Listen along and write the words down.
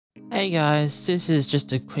Hey guys, this is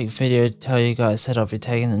just a quick video to tell you guys that I'll be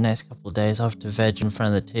taking the next couple of days off to veg in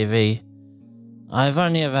front of the TV. I've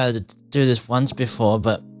only ever had to do this once before,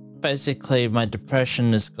 but basically my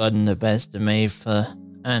depression has gotten the best of me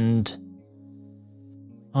I'm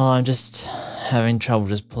just having trouble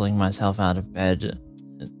just pulling myself out of bed.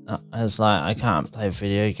 It's like I can't play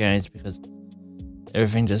video games because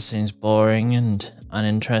everything just seems boring and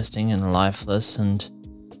uninteresting and lifeless, and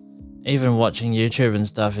even watching YouTube and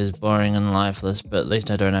stuff is boring and lifeless, but at least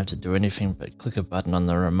I don't have to do anything but click a button on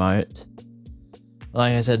the remote.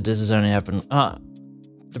 Like I said, this has only happened,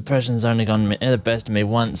 depression's only gone the best of me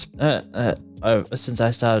once since I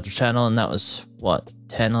started the channel, and that was, what,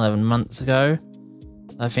 10-11 months ago?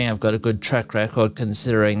 I think I've got a good track record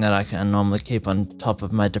considering that I can normally keep on top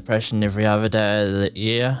of my depression every other day of the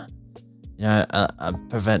year. You know, I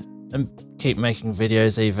keep making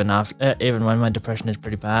videos even when my depression is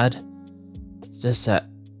pretty bad. It's just that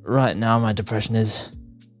right now my depression is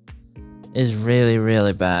really,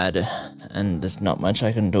 really bad, and there's not much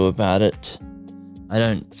I can do about it. I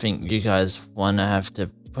don't think you guys want to have to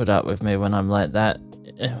put up with me when I'm like that.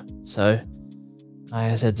 So,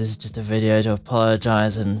 like I said, this is just a video to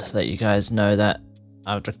apologize and let you guys know that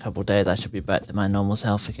after a couple days I should be back to my normal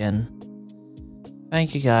self again.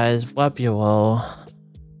 Thank you guys, love you all,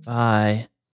 bye.